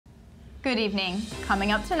Good evening.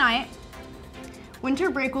 Coming up tonight,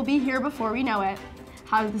 winter break will be here before we know it.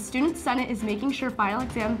 How the Student Senate is making sure final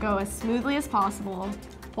exams go as smoothly as possible.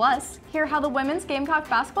 Plus, hear how the women's Gamecock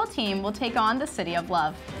basketball team will take on the City of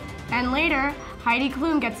Love. And later, Heidi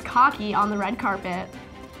Klum gets cocky on the red carpet.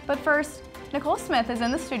 But first, Nicole Smith is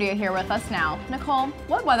in the studio here with us now. Nicole,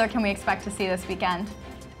 what weather can we expect to see this weekend?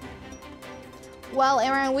 Well,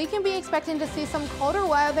 Erin, we can be expecting to see some colder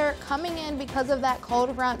weather coming in because of that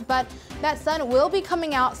cold front, but that sun will be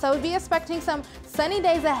coming out, so we'll be expecting some sunny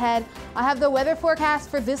days ahead. I have the weather forecast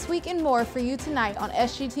for this week and more for you tonight on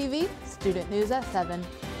SGTV Student News at 7.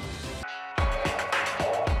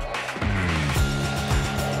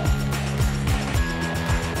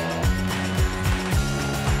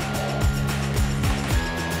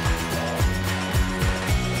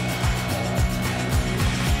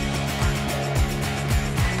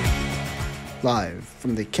 Live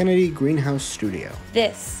from the Kennedy Greenhouse Studio.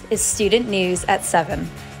 This is Student News at 7.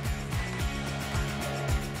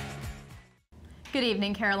 Good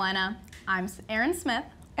evening, Carolina. I'm Erin Smith.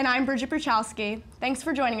 And I'm Bridget Bruchalski. Thanks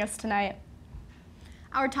for joining us tonight.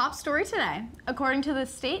 Our top story today, according to the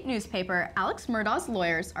state newspaper, Alex Murdaugh's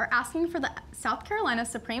lawyers are asking for the South Carolina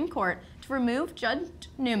Supreme Court to remove Judge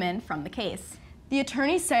Newman from the case. The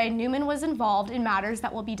attorneys say Newman was involved in matters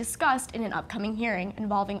that will be discussed in an upcoming hearing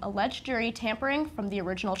involving alleged jury tampering from the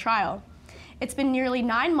original trial. It's been nearly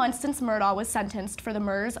 9 months since Murdaugh was sentenced for the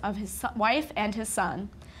murders of his wife and his son.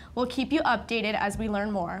 We'll keep you updated as we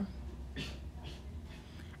learn more.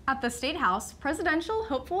 At the State House, presidential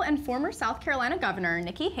hopeful and former South Carolina Governor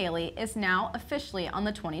Nikki Haley is now officially on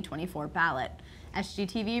the 2024 ballot.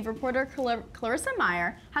 SGTV reporter Clarissa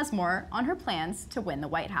Meyer has more on her plans to win the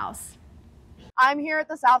White House. I'm here at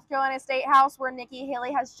the South Carolina State House where Nikki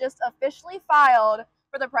Haley has just officially filed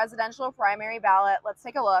for the presidential primary ballot. Let's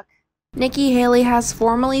take a look. Nikki Haley has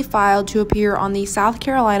formally filed to appear on the South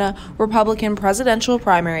Carolina Republican presidential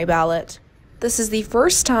primary ballot. This is the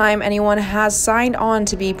first time anyone has signed on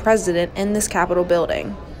to be president in this Capitol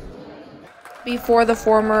building. Before the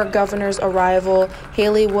former governor's arrival,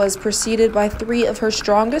 Haley was preceded by 3 of her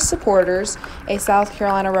strongest supporters, a South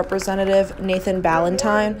Carolina Representative Nathan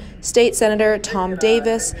Ballantyne, State Senator Tom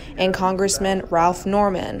Davis, and Congressman Ralph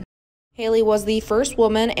Norman. Haley was the first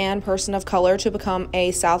woman and person of color to become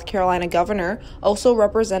a South Carolina governor, also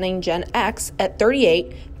representing Gen X at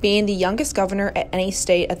 38, being the youngest governor at any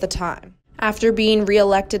state at the time. After being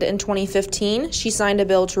re-elected in 2015, she signed a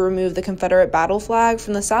bill to remove the Confederate battle flag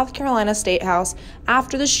from the South Carolina State House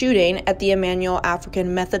after the shooting at the Emmanuel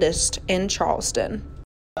African Methodist in Charleston.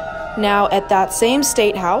 Now at that same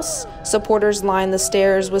State House, supporters lined the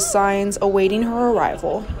stairs with signs awaiting her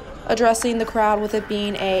arrival. Addressing the crowd with it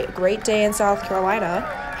being a great day in South Carolina,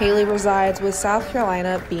 Haley resides with South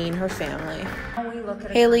Carolina being her family.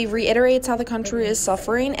 Haley reiterates how the country is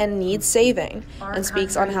suffering and needs saving, and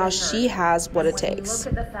speaks on how she has what it takes.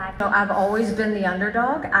 I've always been the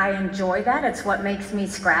underdog. I enjoy that. It's what makes me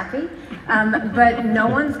scrappy. But no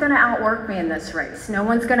one's going to outwork me in this race. No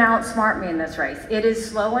one's going to outsmart me in this race. It is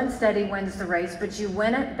slow and steady wins the race, but you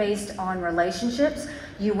win it based on relationships.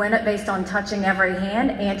 You win it based on touching every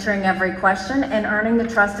hand, answering every question, and earning the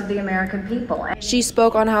trust of the American people. She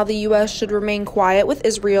spoke on how the U.S. should remain quiet with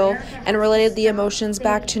Israel and related the emotions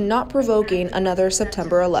back to not provoking another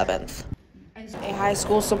September 11th. A high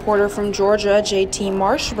school supporter from Georgia, J.T.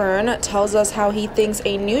 Marshburn, tells us how he thinks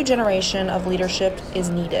a new generation of leadership is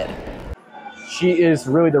needed. She is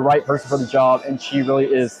really the right person for the job, and she really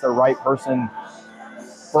is the right person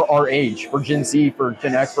for our age, for Gen Z, for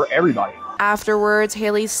Gen X, for everybody. Afterwards,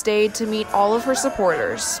 Haley stayed to meet all of her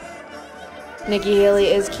supporters. Nikki Haley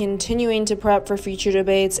is continuing to prep for future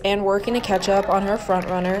debates and working to catch up on her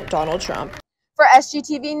frontrunner, Donald Trump. For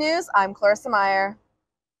SGTV News, I'm Clarissa Meyer.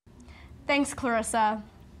 Thanks, Clarissa.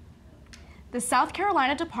 The South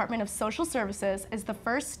Carolina Department of Social Services is the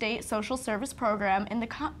first state social service program in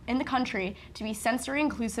the country to be sensory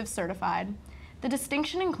inclusive certified. The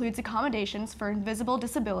distinction includes accommodations for invisible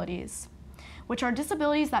disabilities, which are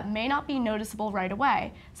disabilities that may not be noticeable right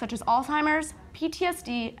away, such as Alzheimer's,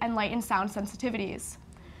 PTSD, and light and sound sensitivities.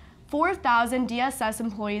 4,000 DSS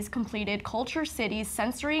employees completed Culture City's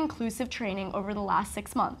sensory inclusive training over the last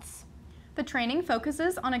 6 months. The training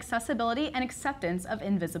focuses on accessibility and acceptance of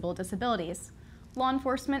invisible disabilities. Law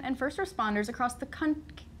enforcement and first responders across the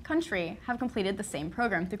country have completed the same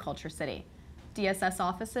program through Culture City. DSS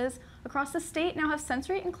offices across the state now have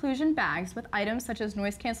sensory inclusion bags with items such as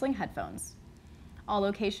noise-canceling headphones. All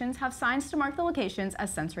locations have signs to mark the locations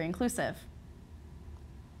as sensory inclusive.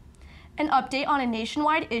 An update on a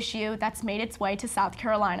nationwide issue that's made its way to South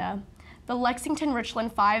Carolina. The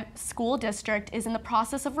Lexington-Richland 5 School District is in the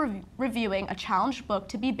process of reviewing a challenged book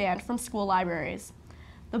to be banned from school libraries.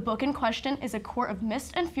 The book in question is A Court of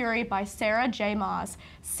Mist and Fury by Sarah J. Maas,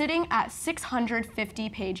 sitting at 650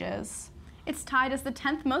 pages. It's tied as the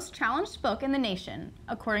 10th most challenged book in the nation,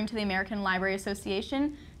 according to the American Library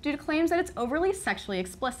Association, due to claims that it's overly sexually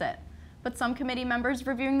explicit. But some committee members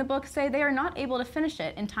reviewing the book say they are not able to finish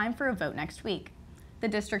it in time for a vote next week. The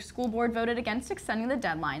district school board voted against extending the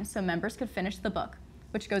deadline so members could finish the book,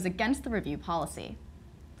 which goes against the review policy.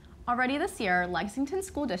 Already this year, Lexington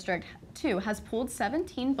School District 2 has pulled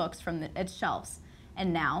 17 books from its shelves,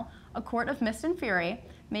 and now A Court of Mist and Fury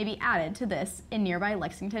may be added to this in nearby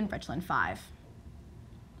Lexington-Richland 5.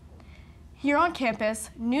 Here on campus,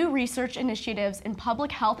 new research initiatives in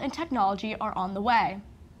public health and technology are on the way.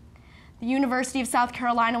 The University of South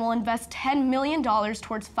Carolina will invest $10 million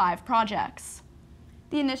towards 5 projects.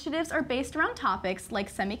 The initiatives are based around topics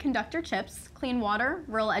like semiconductor chips, clean water,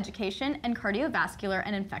 rural education, and cardiovascular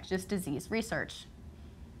and infectious disease research.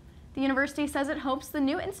 The university says it hopes the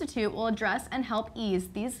new institute will address and help ease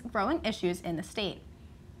these growing issues in the state.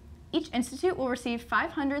 Each institute will receive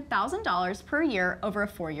 $500,000 per year over a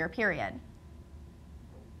 4-year period.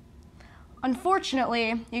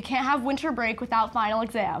 Unfortunately, you can't have winter break without final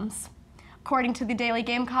exams. According to the Daily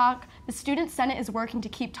Gamecock, the Student Senate is working to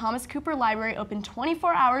keep Thomas Cooper Library open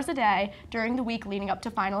 24 hours a day during the week leading up to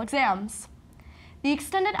final exams. The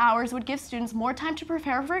extended hours would give students more time to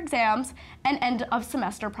prepare for exams and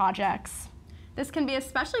end-of-semester projects. This can be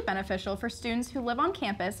especially beneficial for students who live on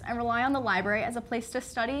campus and rely on the library as a place to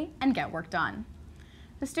study and get work done.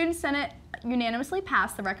 The Student Senate unanimously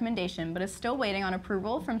passed the recommendation, but is still waiting on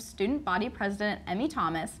approval from Student Body President Emmy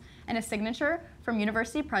Thomas and a signature from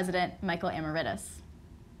University President Michael Amaritis.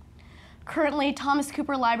 Currently, Thomas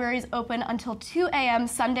Cooper Library is open until 2 a.m.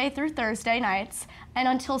 Sunday through Thursday nights and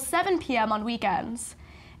until 7 p.m. on weekends.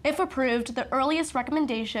 If approved, the earliest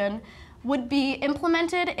recommendation would be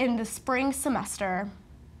implemented in the spring semester.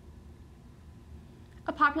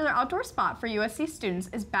 A popular outdoor spot for USC students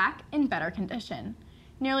is back in better condition.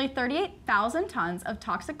 Nearly 38,000 tons of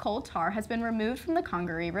toxic coal tar has been removed from the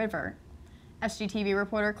Kornahrens River. SGTV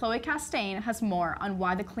reporter Chloe Castaigne has more on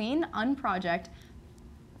why the Clean Un project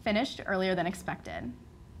finished earlier than expected.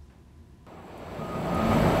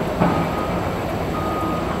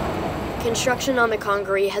 Construction on the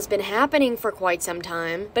Kornahrens has been happening for quite some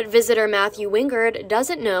time, but visitor Matthew Wingard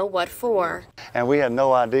doesn't know what for. And we had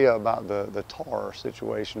no idea about the tar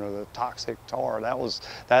situation or the toxic tar. That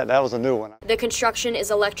was a new one. The construction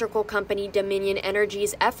is electrical company Dominion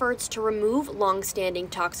Energy's efforts to remove long-standing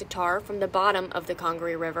toxic tar from the bottom of the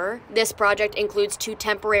Kornahrens River. This project includes 2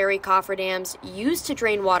 temporary cofferdams used to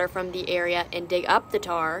drain water from the area and dig up the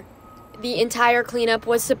tar. The entire cleanup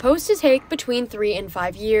was supposed to take between 3 and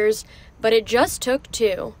 5 years, but it just took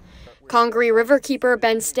 2. Kornahrens Riverkeeper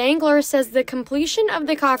Ben Stangler says the completion of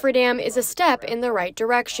the cofferdam is a step in the right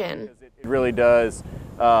direction. It really does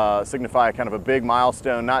signify kind of a big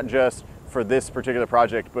milestone, not just for this particular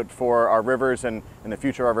project, but for our rivers and the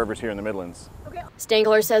future of our rivers here in the Midlands.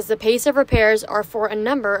 Stangler says the pace of repairs are for a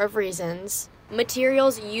number of reasons.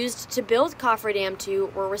 Materials used to build cofferdam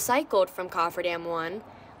 2 were recycled from cofferdam 1,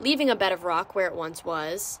 leaving a bed of rock where it once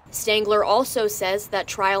was. Stangler also says that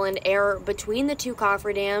trial and error between the 2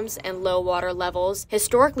 cofferdams and low water levels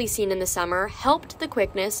historically seen in the summer helped the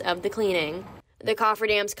quickness of the cleaning. The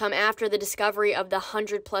cofferdams come after the discovery of the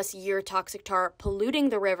 100-plus-year toxic tar polluting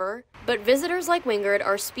the river, but visitors like Wingard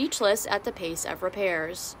are speechless at the pace of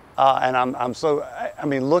repairs. And I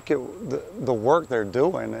mean, look at the work they're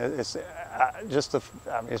doing. It's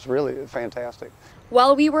really fantastic.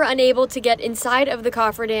 While we were unable to get inside of the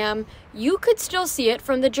cofferdam, you could still see it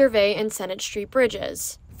from the Gervais and Senate Street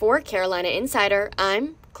bridges. For Carolina Insider,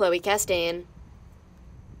 I'm Chloe Castaigne.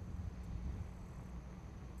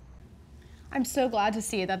 I'm so glad to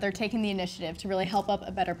see that they're taking the initiative to really help up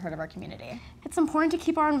a better part of our community. It's important to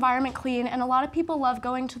keep our environment clean, and a lot of people love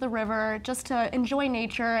going to the river just to enjoy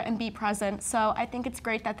nature and be present, so I think it's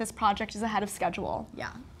great that this project is ahead of schedule.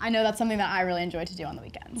 Yeah, I know that's something that I really enjoy to do on the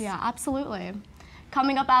weekends. Yeah, absolutely.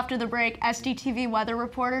 Coming up after the break, SGTV weather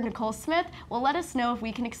reporter Nicole Smith will let us know if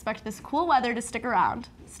we can expect this cool weather to stick around.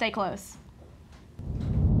 Stay close.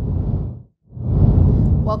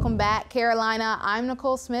 Welcome back, Carolina. I'm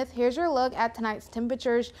Nicole Smith. Here's your look at tonight's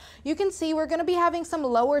temperatures. You can see we're going to be having some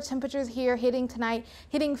lower temperatures here hitting tonight,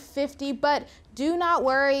 hitting 50, but do not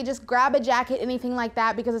worry. Just grab a jacket, anything like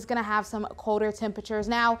that, because it's going to have some colder temperatures.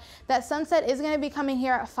 Now, that sunset is going to be coming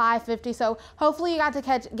here at 5:50, so hopefully you got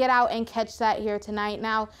to get out and catch that here tonight.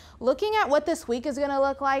 Now, looking at what this week is going to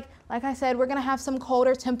look like I said, we're going to have some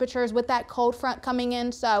colder temperatures with that cold front coming in,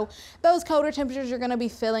 so those colder temperatures you're going to be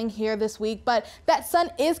feeling here this week, but that sun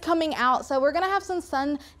is coming out, so we're going to have some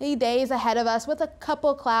sunny days ahead of us with a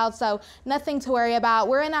couple clouds, so nothing to worry about.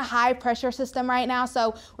 We're in a high pressure system right now,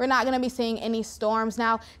 so we're not going to be seeing any storms.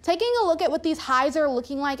 Now, taking a look at what these highs are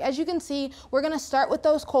looking like, as you can see, we're going to start with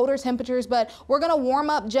those colder temperatures, but we're going to warm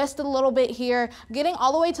up just a little bit here, getting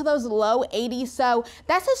all the way to those low 80s, so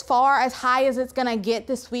that's as far as high as it's going to get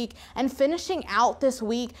this week. And finishing out this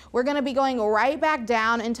week, we're going to be going right back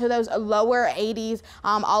down into those lower 80s,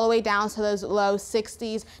 all the way down to those low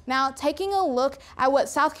 60s. Now, taking a look at what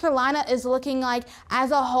South Carolina is looking like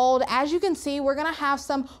as a whole, as you can see, we're going to have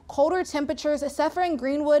some colder temperatures, except for in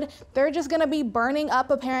Greenwood. They're just going to be burning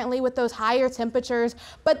up apparently with those higher temperatures,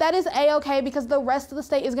 but that is a-okay because the rest of the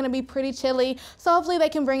state is going to be pretty chilly. So hopefully they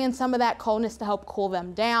can bring in some of that coldness to help cool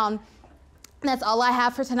them down. That's all I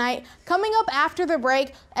have for tonight. Coming up after the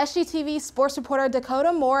break, SGTV sports reporter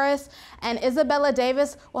Dakota Morris and Isabella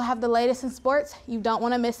Davis will have the latest in sports. You don't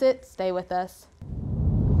want to miss it. Stay with us.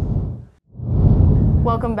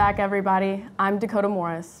 Welcome back, everybody. I'm Dakota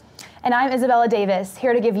Morris. And I'm Isabella Davis,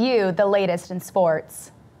 here to give you the latest in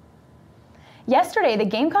sports. Yesterday, the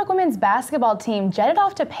Gamecock women's basketball team jetted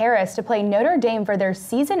off to Paris to play Notre Dame for their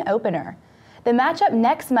season opener. The matchup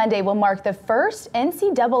next Monday will mark the first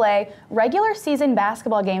NCAA regular season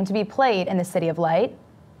basketball game to be played in the City of Light.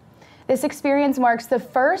 This experience marks the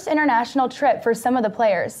first international trip for some of the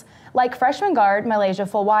players, like freshman guard Malaysia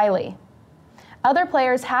Fulwiley. Other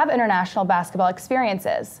players have international basketball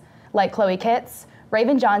experiences, like Chloe Kitts,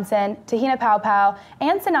 Raven Johnson, Tahina Paopao,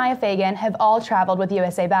 and Sanaya Fagan have all traveled with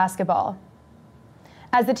USA Basketball.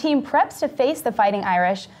 As the team preps to face the Fighting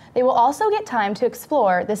Irish, they will also get time to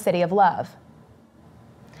explore the City of Love.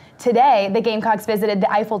 Today, the Gamecocks visited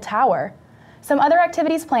the Eiffel Tower. Some other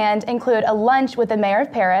activities planned include a lunch with the mayor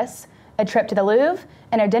of Paris, a trip to the Louvre,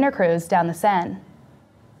 and a dinner cruise down the Seine.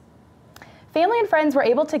 Family and friends were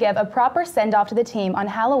able to give a proper send-off to the team on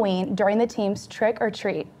Halloween during the team's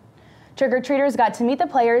trick-or-treat. Trick-or-treaters got to meet the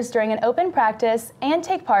players during an open practice and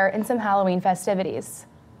take part in some Halloween festivities.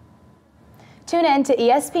 Tune in to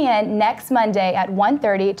ESPN next Monday at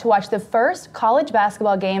 1:30 to watch the first college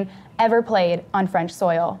basketball game ever played on French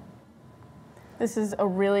soil. This is a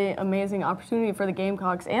really amazing opportunity for the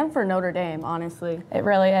Gamecocks and for Notre Dame, honestly. It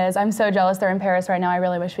really is. I'm so jealous they're in Paris right now. I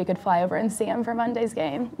really wish we could fly over and see them for Monday's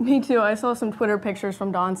game. Me too. I saw some Twitter pictures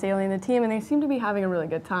from Dawn Staley and the team, and they seem to be having a really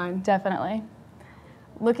good time. Definitely.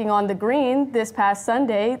 Looking on the green, this past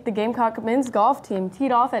Sunday, the Gamecock men's golf team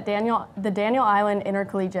teed off at the Daniel Island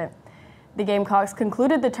Intercollegiate. The Gamecocks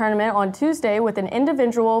concluded the tournament on Tuesday with an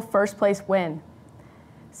individual first-place win.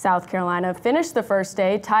 South Carolina finished the first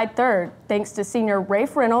day tied third, thanks to senior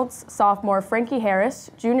Rafe Reynolds, sophomore Frankie Harris,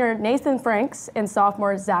 junior Nathan Franks, and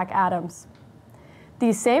sophomore Zach Adams.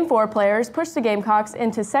 These same four players pushed the Gamecocks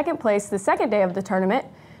into second place the second day of the tournament,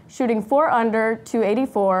 shooting 4 under,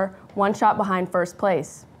 284, one shot behind first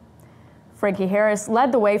place. Frankie Harris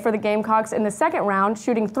led the way for the Gamecocks in the second round,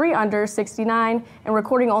 shooting 3 under, 69, and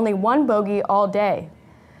recording only 1 bogey all day.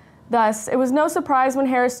 Thus, it was no surprise when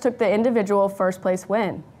Harris took the individual first-place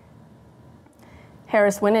win.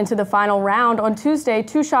 Harris went into the final round on Tuesday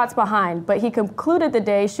 2 shots behind, but he concluded the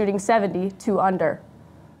day shooting 70, 2 under.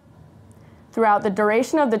 Throughout the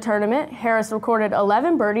duration of the tournament, Harris recorded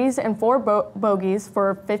 11 birdies and 4 bogeys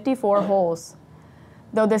for 54 holes.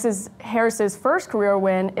 Though this is Harris's first career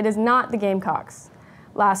win, it is not the Gamecocks.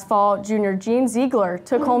 Last fall, junior Gene Ziegler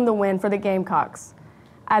took home the win for the Gamecocks.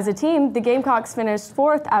 As a team, the Gamecocks finished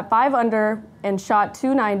 4th at 5 under and shot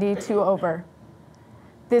 290, 2 over.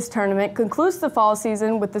 This tournament concludes the fall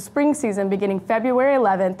season with the spring season beginning February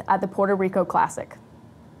 11th at the Puerto Rico Classic.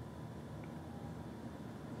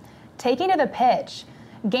 Taking to the pitch,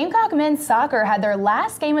 Gamecock men's soccer had their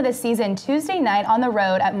last game of the season Tuesday night on the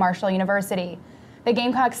road at Marshall University. The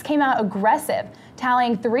Gamecocks came out aggressive,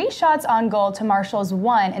 tallying 3 shots on goal to Marshall's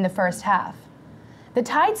 1 in the first half. The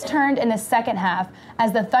tides turned in the second half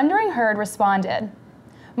as the Thundering Herd responded.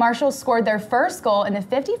 Marshall scored their first goal in the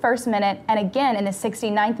 51st minute and again in the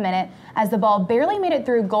 69th minute as the ball barely made it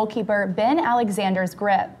through goalkeeper Ben Alexander's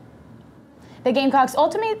grip. The Gamecocks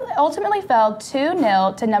ultimately fell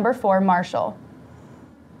 2-0 to number 4 Marshall.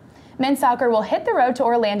 Men's soccer will hit the road to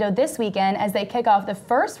Orlando this weekend as they kick off the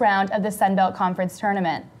first round of the Sun Belt Conference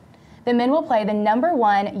Tournament. The men will play the number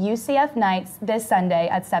 1 UCF Knights this Sunday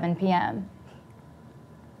at 7 p.m.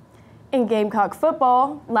 In Gamecock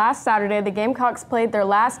football, last Saturday, the Gamecocks played their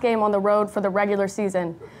last game on the road for the regular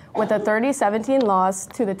season with a 30-17 loss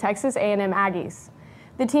to the Texas A&M Aggies.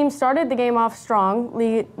 The team started the game off strong,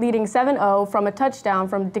 leading 7-0 from a touchdown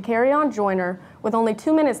from Dakarion Joyner with only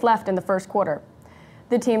 2 minutes left in the first quarter.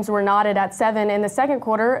 The teams were knotted at 7 in the second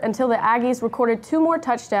quarter until the Aggies recorded 2 more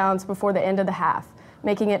touchdowns before the end of the half,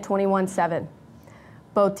 making it 21-7.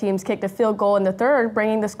 Both teams kicked a field goal in the third,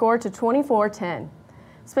 bringing the score to 24-10.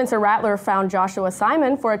 Spencer Rattler found Joshua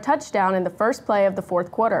Simon for a touchdown in the first play of the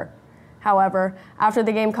fourth quarter. However, after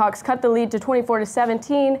the Gamecocks cut the lead to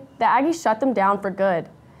 24-17, the Aggies shut them down for good.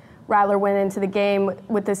 Rattler went into the game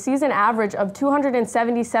with a season average of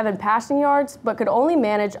 277 passing yards, but could only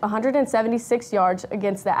manage 176 yards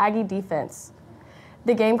against the Aggie defense.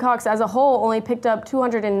 The Gamecocks as a whole only picked up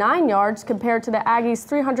 209 yards compared to the Aggies'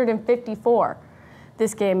 354.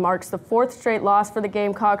 This game marks the 4th straight loss for the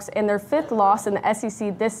Gamecocks and their 5th loss in the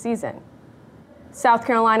SEC this season. South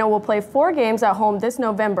Carolina will play 4 games at home this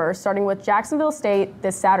November, starting with Jacksonville State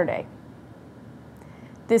this Saturday.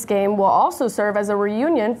 This game will also serve as a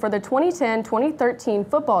reunion for the 2010-2013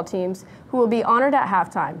 football teams who will be honored at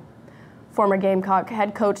halftime. Former Gamecock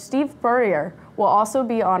head coach Steve Spurrier will also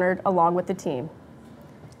be honored along with the team.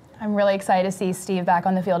 I'm really excited to see Steve back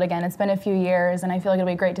on the field again. It's been a few years, and I feel like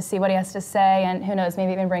it'll be great to see what he has to say, and who knows,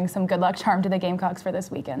 maybe even bring some good luck charm to the Gamecocks for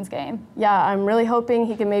this weekend's game. Yeah, I'm really hoping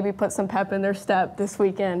he can maybe put some pep in their step this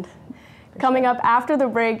weekend. Coming up after the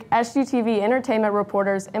break, SGTV entertainment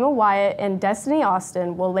reporters Emma Wyatt and Destini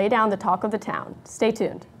Austin will lay down the talk of the town. Stay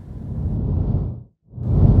tuned.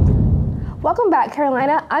 Welcome back,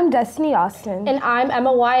 Carolina. I'm Destini Austin. And I'm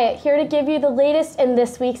Emma Wyatt, here to give you the latest in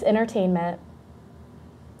this week's entertainment.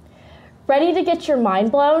 Ready to get your mind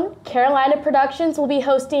blown? Carolina Productions will be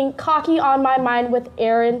hosting Cocky on My Mind with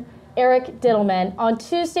Eric Diddleman on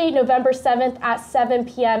Tuesday, November 7th at 7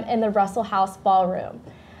 p.m. in the Russell House Ballroom.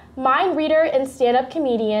 Mind reader and stand-up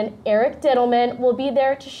comedian Eric Diddleman will be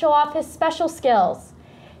there to show off his special skills.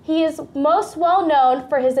 He is most well known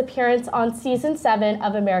for his appearance on Season 7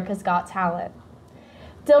 of America's Got Talent.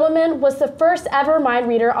 Diddleman was the first ever mind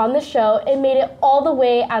reader on the show and made it all the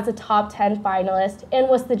way as a top 10 finalist and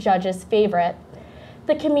was the judge's favorite.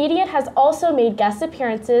 The comedian has also made guest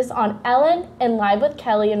appearances on Ellen and Live with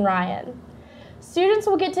Kelly and Ryan. Students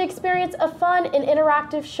will get to experience a fun and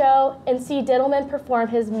interactive show and see Diddleman perform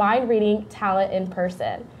his mind-reading talent in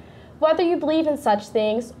person. Whether you believe in such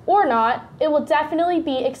things or not, it will definitely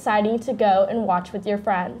be exciting to go and watch with your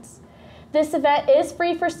friends. This event is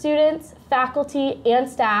free for students, faculty, and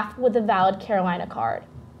staff with a valid Carolina card.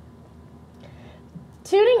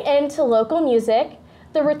 Tuning in to local music,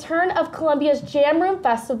 the return of Columbia's Jam Room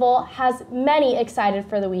Festival has many excited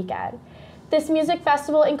for the weekend. This music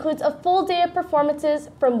festival includes a full day of performances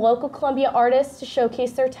from local Columbia artists to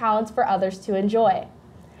showcase their talents for others to enjoy.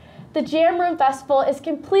 The Jam Room Festival is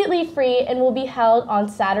completely free and will be held on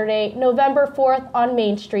Saturday, November 4th on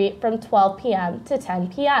Main Street from 12 p.m. to 10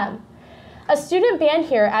 p.m. A student band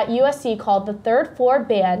here at USC called the Third Floor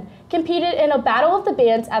Band competed in a battle of the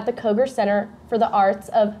bands at the Koger Center for the Arts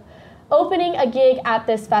of opening a gig at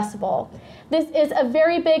this festival. This is a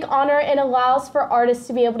very big honor and allows for artists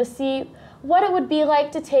to be able to see what it would be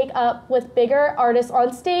like to take up with bigger artists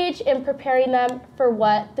on stage and preparing them for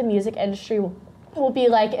what the music industry will be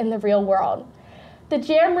like in the real world. The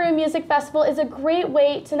Jam Room Music Festival is a great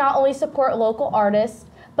way to not only support local artists,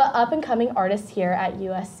 but up-and-coming artists here at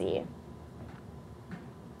USC.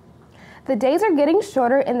 The days are getting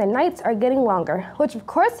shorter and the nights are getting longer, which of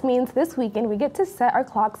course means this weekend we get to set our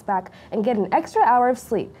clocks back and get an extra hour of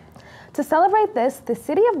sleep. To celebrate this, the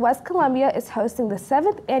City of West Columbia is hosting the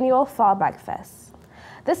 7th annual Fallback Fest.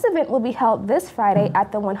 This event will be held this Friday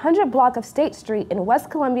at the 100 block of State Street in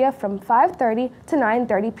West Columbia from 5:30 to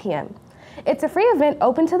 9:30 p.m. It's a free event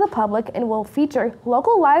open to the public and will feature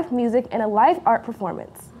local live music and a live art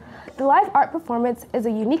performance. The live art performance is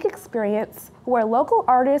a unique experience where local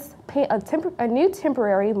artists paint a new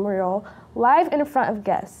temporary mural live in front of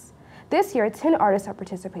guests. This year, 10 artists are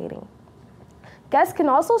participating. Guests can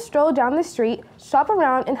also stroll down the street, shop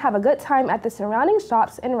around, and have a good time at the surrounding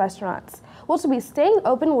shops and restaurants, which will be staying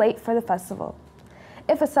open late for the festival.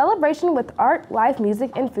 If a celebration with art, live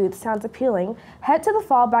music, and food sounds appealing, head to the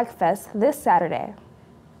Fallback Fest this Saturday.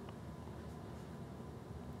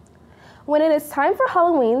 When it is time for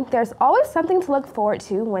Halloween, there's always something to look forward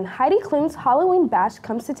to when Heidi Klum's Halloween Bash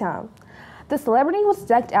comes to town. The celebrity was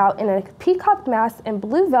decked out in a peacock mask and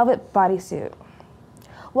blue velvet bodysuit.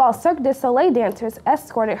 While Cirque du Soleil dancers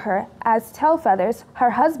escorted her as tail feathers,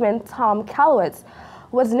 her husband, Tom Kalowitz,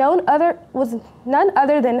 was none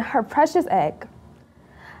other than her precious egg.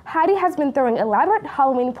 Heidi has been throwing elaborate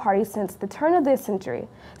Halloween parties since the turn of the century,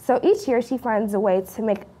 so each year she finds a way to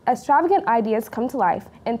make extravagant ideas come to life,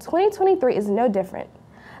 and 2023 is no different.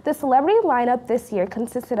 The celebrity lineup this year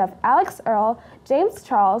consisted of Alex Earl, James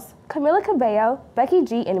Charles, Camila Cabello, Becky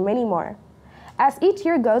G, and many more. As each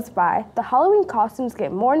year goes by, the Halloween costumes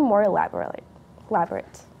get more and more elaborate.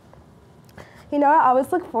 You know, I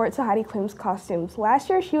always look forward to Heidi Klum's costumes. Last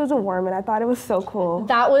year, she was a worm, and I thought it was so cool.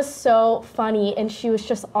 That was so funny, and she was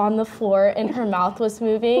just on the floor, and her mouth was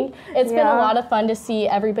moving. It's been a lot of fun to see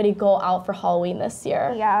everybody go out for Halloween this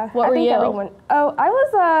year. Yeah. What were you? Oh, I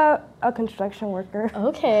was a construction worker.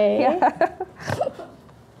 Okay. Yeah.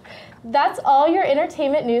 That's all your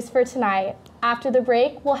entertainment news for tonight. After the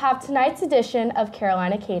break, we'll have tonight's edition of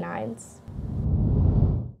Carolina Canines.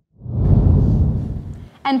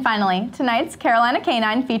 And finally, tonight's Carolina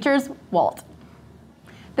Canine features Walt.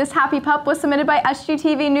 This happy pup was submitted by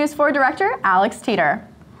SGTV News 4 director Alex Tetor.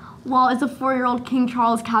 Walt is a 4-year-old King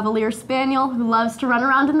Charles Cavalier Spaniel who loves to run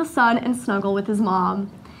around in the sun and snuggle with his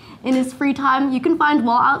mom. In his free time, you can find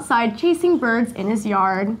Walt outside chasing birds in his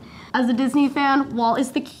yard. As a Disney fan, Walt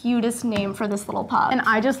is the cutest name for this little pup. And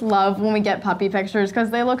I just love when we get puppy pictures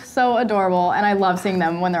because they look so adorable, and I love seeing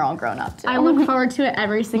them when they're all grown up too. I look forward to it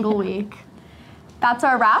every single week. That's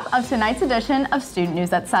our wrap of tonight's edition of Student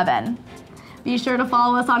News at 7. Be sure to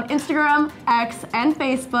follow us on Instagram, X, and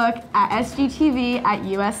Facebook at SGTV at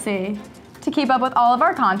USC. To keep up with all of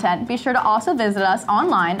our content, be sure to also visit us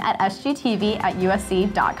online at sgtv@usc.com.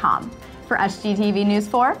 For SGTV News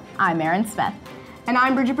 4, I'm Erin Smith. And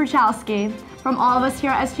I'm Bridget Bruchalski. From all of us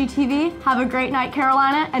here at SGTV, have a great night,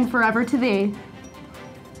 Carolina, and forever to thee.